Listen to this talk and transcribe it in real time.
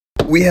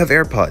We have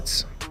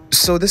Airpods.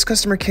 So this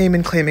customer came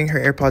in claiming her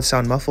AirPods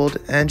sound muffled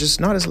and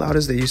just not as loud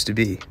as they used to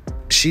be.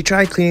 She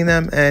tried cleaning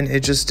them and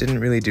it just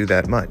didn't really do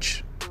that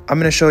much. I'm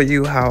going to show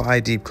you how I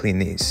deep clean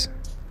these.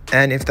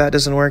 And if that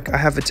doesn't work, I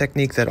have a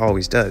technique that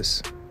always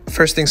does.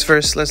 First things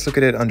first, let's look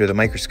at it under the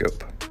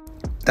microscope.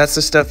 That's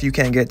the stuff you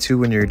can't get to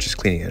when you're just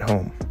cleaning at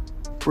home.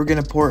 We're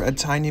going to pour a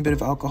tiny bit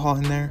of alcohol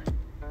in there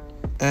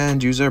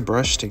and use our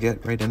brush to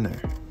get right in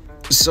there.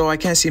 So I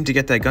can't seem to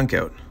get that gunk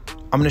out.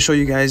 I'm going to show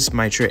you guys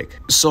my trick.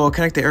 So I'll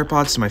connect the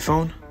AirPods to my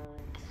phone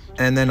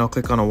and then I'll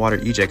click on a water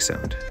eject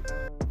sound.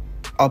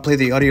 I'll play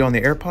the audio on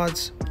the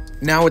AirPods.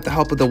 Now with the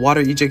help of the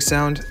water eject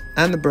sound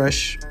and the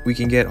brush, we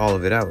can get all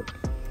of it out.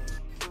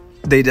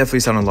 They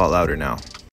definitely sound a lot louder now.